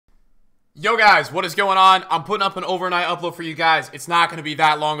Yo guys, what is going on? I'm putting up an overnight upload for you guys. It's not going to be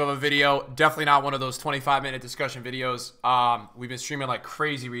that long of a video. Definitely not one of those 25-minute discussion videos. We've been streaming like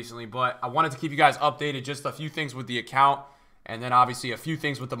crazy recently, but I wanted to keep you guys updated. Just a few things with the account, and then obviously a few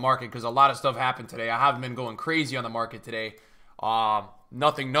things with the market because a lot of stuff happened today. I haven't been going crazy on the market today.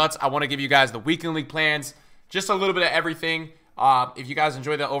 Nothing nuts. I want to give you guys the weekend league plans, just a little bit of everything. If you guys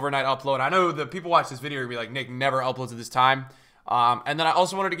enjoy the overnight upload, I know the people watch this video are going to be like, Nick never uploads at this time. And then I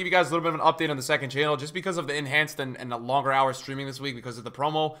also wanted to give you guys a little bit of an update on the second channel just because of the enhanced and the longer hours streaming this week because of the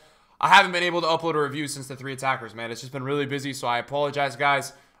promo. I haven't been able to upload a review since the 3 attackers, man. It's just been really busy, so I apologize,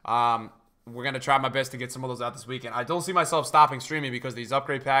 guys. We're going to try my best to get some of those out this weekend. I don't see myself stopping streaming because of these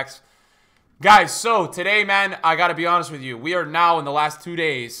upgrade packs. Guys, so today, man, I got to be honest with you. We are now in the last 2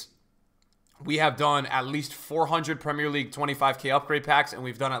 days. We have done at least 400 Premier League 25K upgrade packs, and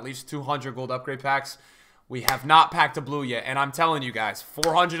we've done at least 200 gold upgrade packs. We have not packed a blue yet, and I'm telling you guys,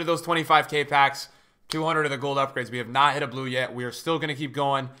 400 of those 25K packs, 200 of the gold upgrades. We have not hit a blue yet. We are still going to keep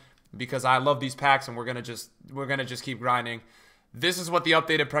going because I love these packs, and we're gonna just keep grinding. This is what the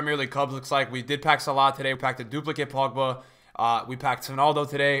updated Premier League Cubs looks like. We did pack Salah today. We packed a duplicate Pogba. We packed Ronaldo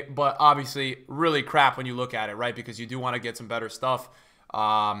today, but obviously really crap when you look at it, right? Because you do want to get some better stuff,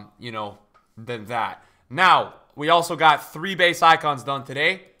 you know, than that. Now, we also got 3 base icons done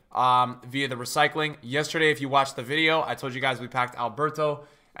today. Via the recycling. Yesterday, if you watched the video, I told you guys we packed Alberto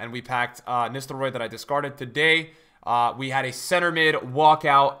and we packed Nistelrooy that I discarded. Today, we had a center mid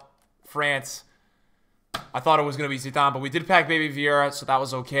walkout France. I thought it was going to be Zidane, but we did pack Baby Vieira, so that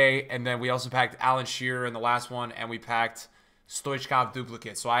was okay. And then we also packed Alan Shearer in the last one, and we packed Stoichkov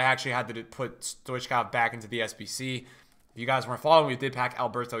duplicate. So I actually had to put Stoichkov back into the SBC. If you guys weren't following, we did pack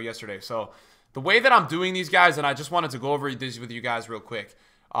Alberto yesterday. So the way that I'm doing these guys, and I just wanted to go over these with you guys real quick.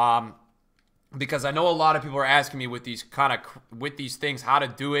 Because I know a lot of people are asking me with these things how to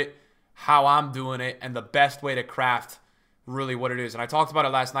do it, how I'm doing it, and the best way to craft really what it is. And I talked about it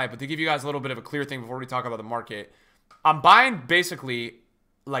last night, but to give you guys a little bit of a clear thing before we talk about the market, I'm buying basically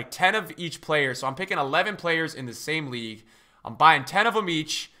like 10 of each player. So I'm picking 11 players in the same league. I'm buying 10 of them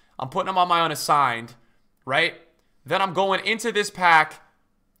each. I'm putting them on my unassigned, right? Then I'm going into this pack.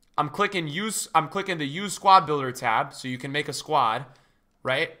 I'm clicking the use squad builder tab so you can make a squad.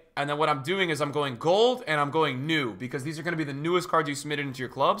 Right? And then what I'm doing is I'm going gold and I'm going new because these are going to be the newest cards you submitted into your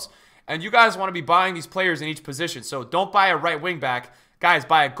clubs. And you guys want to be buying these players in each position. So don't buy a right wing back. Guys,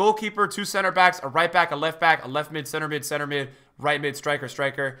 buy a goalkeeper, 2 center backs, a right back, a left mid, center mid, right mid,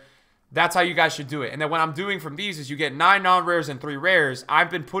 striker. That's how you guys should do it. And then what I'm doing from these is you get 9 non-rares and 3 rares. I've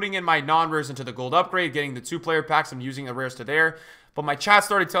been putting in my non-rares into the gold upgrade, getting the 2 player packs. I'm using the rares to there. But my chat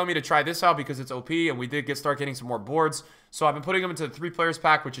started telling me to try this out because it's OP, and we did start getting some more boards. So I've been putting them into the 3 players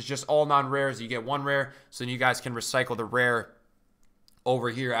pack, which is just all non-rares. You get 1 rare, so then you guys can recycle the rare over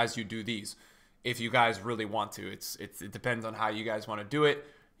here as you do these, if you guys really want to. It depends on how you guys want to do it.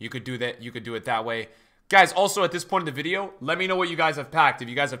 You could do that. You could do it that way. Guys, also at this point in the video, let me know what you guys have packed. If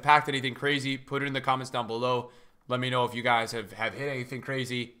you guys have packed anything crazy, put it in the comments down below. Let me know if you guys have hit anything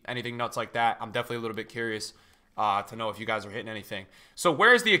crazy, anything nuts like that. I'm definitely a little bit curious to know if you guys are hitting anything. So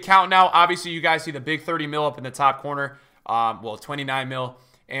where's the account now? Obviously, you guys see the big 30 mil up in the top corner. Well, 29 mil.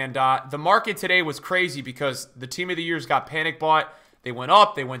 And the market today was crazy because the team of the years got panic bought. They went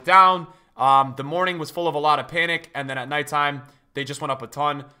up, they went down. The morning was full of a lot of panic. And then at nighttime, they just went up a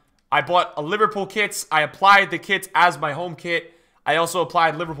ton. I bought a Liverpool kits. I applied the kits as my home kit. I also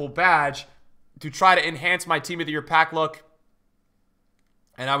applied Liverpool badge to try to enhance my team of the year pack look.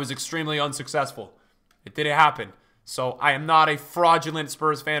 And I was extremely unsuccessful. It didn't happen. So I am not a fraudulent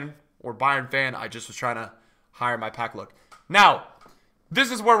Spurs fan or Bayern fan. I just was trying to hire my pack look. Now,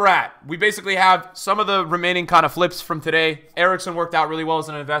 this is where we're at. We basically have some of the remaining kind of flips from today. Ericsson worked out really well as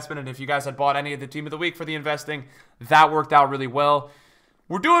an investment. And if you guys had bought any of the team of the week for the investing, that worked out really well.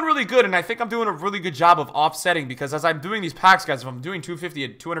 We're doing really good. And I think I'm doing a really good job of offsetting because as I'm doing these packs, guys, if I'm doing 250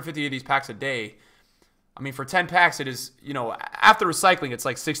 of these packs a day, I mean, for 10 packs, it is, you know, after recycling, it's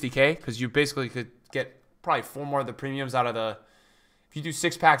like 60K because you basically could get probably 4 more of the premiums out of the, if you do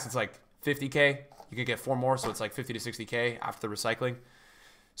 6 packs, it's like 50K. You could get 4 more, so it's like 50 to 60K after the recycling.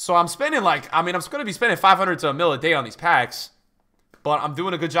 So I'm spending like, I mean, I'm going to be spending 500 to a mil a day on these packs, but I'm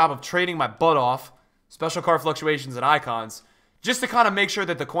doing a good job of trading my butt off, special card fluctuations and icons, just to kind of make sure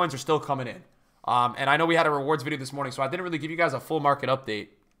that the coins are still coming in. And I know we had a rewards video this morning, so I didn't really give you guys a full market update,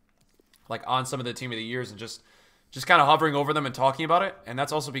 like on some of the team of the years and just kind of hovering over them and talking about it. And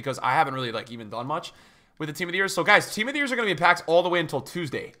that's also because I haven't really like even done much with the team of the years. So guys, team of the years are going to be in packs all the way until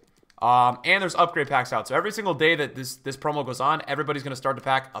Tuesday. And there's upgrade packs out. So every single day that this promo goes on, everybody's going to start to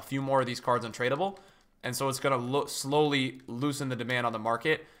pack a few more of these cards untradeable. And so it's going to slowly loosen the demand on the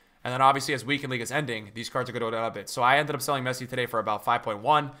market And then obviously as Weekend League is ending, these cards are going to go down a bit. So I ended up selling Messi today for about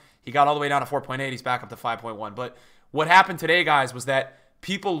 5.1. He got all the way down to 4.8. He's back up to 5.1. But what happened today, guys, was that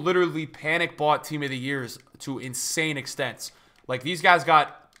people literally panic bought Team of the Years to insane extents. Like, these guys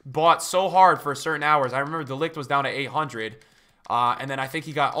got bought so hard for certain hours. I remember Delict was down to 800. And then I think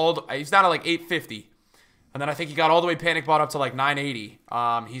he got he's down to like 850. And then I think he got all the way panic bought up to like 980.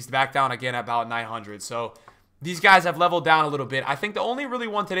 He's back down again at about 900. So these guys have leveled down a little bit. I think the only really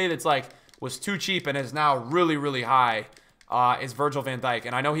one today that's like was too cheap and is now really, really high is Virgil van Dijk.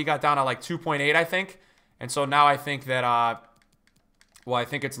 And I know he got down to like 2.8, I think. And so now I think that, well, I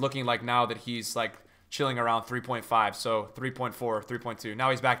think it's looking like now that he's like chilling around 3.5. So 3.4, 3.2. Now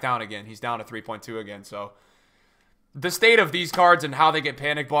he's back down again. He's down to 3.2 again. So the state of these cards and how they get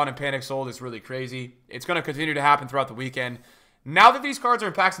panic bought and panic sold is really crazy. It's going to continue to happen throughout the weekend. Now that these cards are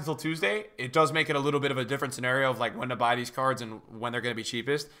in packs until Tuesday, it does make it a little bit of a different scenario of like when to buy these cards and when they're going to be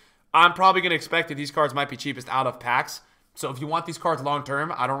cheapest. I'm probably going to expect that these cards might be cheapest out of packs. So if you want these cards long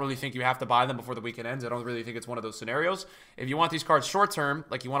term, I don't really think you have to buy them before the weekend ends. I don't really think it's one of those scenarios. If you want these cards short term,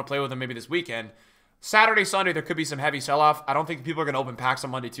 like you want to play with them maybe this weekend, Saturday, Sunday, there could be some heavy sell-off. I don't think people are going to open packs on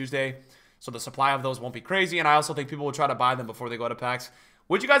Monday, Tuesday. So the supply of those won't be crazy. And I also think people will try to buy them before they go to packs.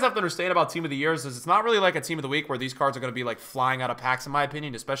 What you guys have to understand about Team of the Years is it's not really like a Team of the Week where these cards are going to be like flying out of packs, in my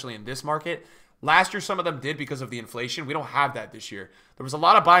opinion, especially in this market. Last year, some of them did because of the inflation. We don't have that this year. There was a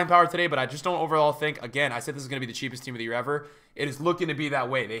lot of buying power today, but I just don't overall think, again, I said this is going to be the cheapest Team of the Year ever. It is looking to be that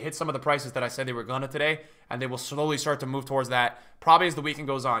way. They hit some of the prices that I said they were going to today, and they will slowly start to move towards that probably as the weekend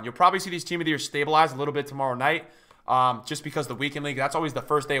goes on. You'll probably see these Team of the Year stabilize a little bit tomorrow night just because the Weekend League, that's always the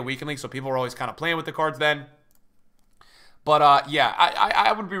first day of Weekend League, so people are always kind of playing with the cards then. But, yeah,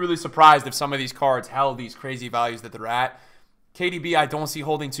 I would be really surprised if some of these cards held these crazy values that they're at. KDB, I don't see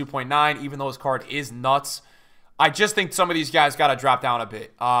holding 2.9, even though his card is nuts. I just think some of these guys got to drop down a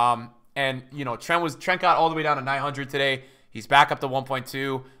bit. And, you know, Trent got all the way down to 900 today. He's back up to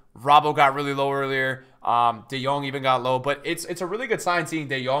 1.2. Robbo got really low earlier. De Jong even got low. But it's a really good sign seeing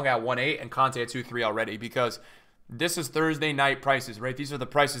De Jong at 1.8 and Conte at 2.3 already, because this is Thursday night prices, right? These are the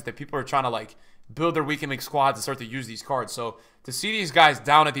prices that people are trying to, like, build their Weekend League squads and start to use these cards. So to see these guys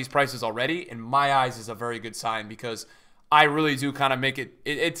down at these prices already, in my eyes, is a very good sign, because I really do kind of make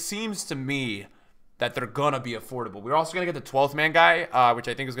it seems to me that they're going to be affordable. We're also going to get the 12th man guy, which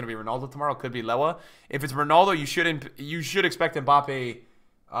I think is going to be Ronaldo tomorrow. Could be Lewa. If it's Ronaldo, you should expect Mbappe.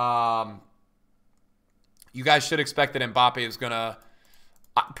 You guys should expect that Mbappe is going to,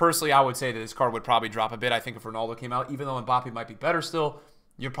 personally, I would say that this card would probably drop a bit. I think if Ronaldo came out, even though Mbappe might be better still,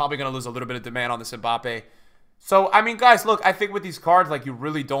 you're probably going to lose a little bit of demand on this Mbappe. So, I mean, guys, look, I think with these cards, like, you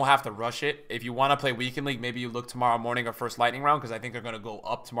really don't have to rush it. If you want to play Weekend League, maybe you look tomorrow morning or first lightning round, because I think they're going to go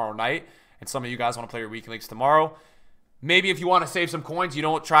up tomorrow night, and some of you guys want to play your Weekend Leagues tomorrow. Maybe if you want to save some coins, you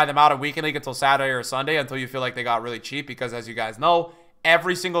don't try them out in Weekend League until Saturday or Sunday until you feel like they got really cheap, because as you guys know,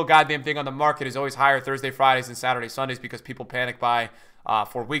 every single goddamn thing on the market is always higher Thursday, Fridays, and Saturday, Sundays, because people panic buy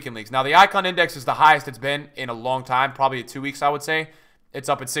for Weekend Leagues. Now, the Icon Index is the highest it's been in a long time, probably 2 weeks, I would say. It's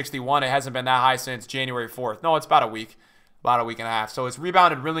up at 61. It hasn't been that high since January 4th. No, it's about a week and a half. So it's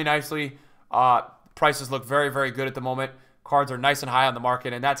rebounded really nicely. Prices look very, very good at the moment. Cards are nice and high on the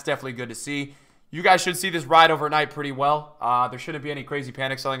market, and that's definitely good to see. You guys should see this ride overnight pretty well. There shouldn't be any crazy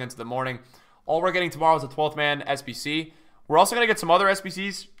panic selling into the morning. All we're getting tomorrow is a 12th man SBC. We're also going to get some other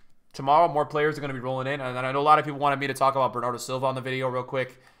SBCs tomorrow. More players are going to be rolling in. And I know a lot of people wanted me to talk about Bernardo Silva on the video real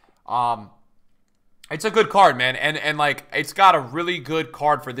quick. It's a good card, man. And like, it's got a really good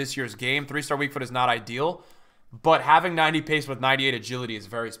card for this year's game. 3-star weak foot is not ideal. But having 90 pace with 98 agility is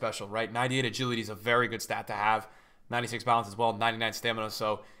very special, right? 98 agility is a very good stat to have. 96 balance as well, 99 stamina.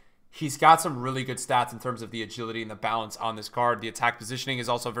 So he's got some really good stats in terms of the agility and the balance on this card. The attack positioning is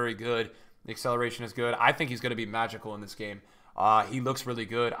also very good. The acceleration is good. I think he's going to be magical in this game. He looks really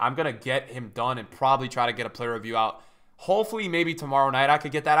good. I'm going to get him done and probably try to get a player review out. Hopefully, maybe tomorrow night I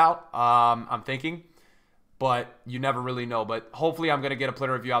could get that out. I'm thinking. But you never really know. But hopefully I'm going to get a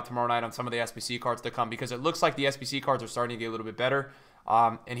player review out tomorrow night on some of the SBC cards to come, because it looks like the SBC cards are starting to get a little bit better.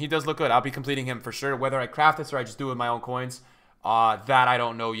 And he does look good. I'll be completing him for sure. Whether I craft this or I just do it with my own coins, that I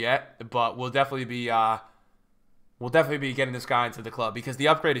don't know yet. But we'll definitely be getting this guy into the club, because the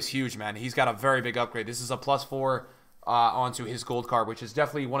upgrade is huge, man. He's got a very big upgrade. This is a +4 onto his gold card, which is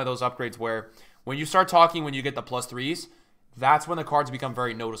definitely one of those upgrades where when you start talking, when you get the +3s, that's when the cards become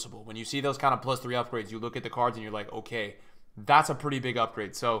very noticeable. When you see those kind of +3 upgrades, you look at the cards and you're like, okay, that's a pretty big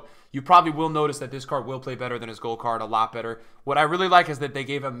upgrade. So you probably will notice that this card will play better than his gold card, a lot better. What I really like is that they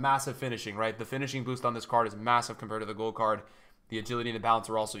gave him massive finishing, right? The finishing boost on this card is massive compared to the gold card. The agility and the balance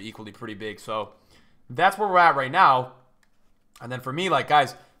are also equally pretty big. So that's where we're at right now. And then for me, like,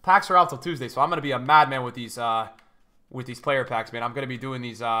 guys, packs are out till Tuesday, so I'm gonna be a madman with these player packs, man. I'm gonna be doing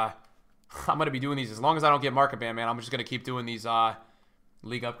these. I'm gonna be doing these as long as I don't get market ban, man. I'm just gonna keep doing these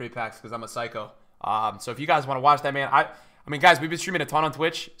league upgrade packs because I'm a psycho. So if you guys want to watch that, man, I mean, guys, we've been streaming a ton on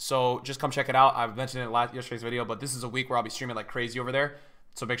Twitch, so just come check it out. I mentioned it in yesterday's video, but this is a week where I'll be streaming like crazy over there.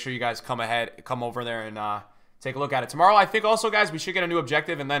 So make sure you guys come over there and take a look at it. Tomorrow, I think also, guys, we should get a new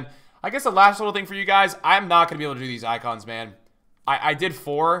objective. And then I guess the last little thing for you guys, I'm not going to be able to do these icons, man. I did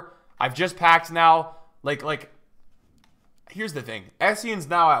 4. I've just packed now. Like, here's the thing. Essie's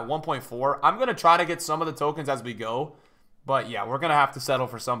now at 1.4. I'm going to try to get some of the tokens as we go. But yeah, we're going to have to settle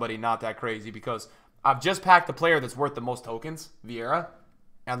for somebody not that crazy because I've just packed the player that's worth the most tokens, Vieira.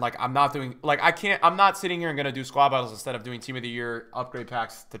 And, like, I'm not doing, like, I'm not sitting here and going to do squad battles instead of doing Team of the Year upgrade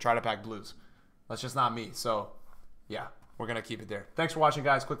packs to try to pack blues. That's just not me. So, yeah, we're going to keep it there. Thanks for watching,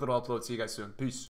 guys. Quick little upload. See you guys soon. Peace.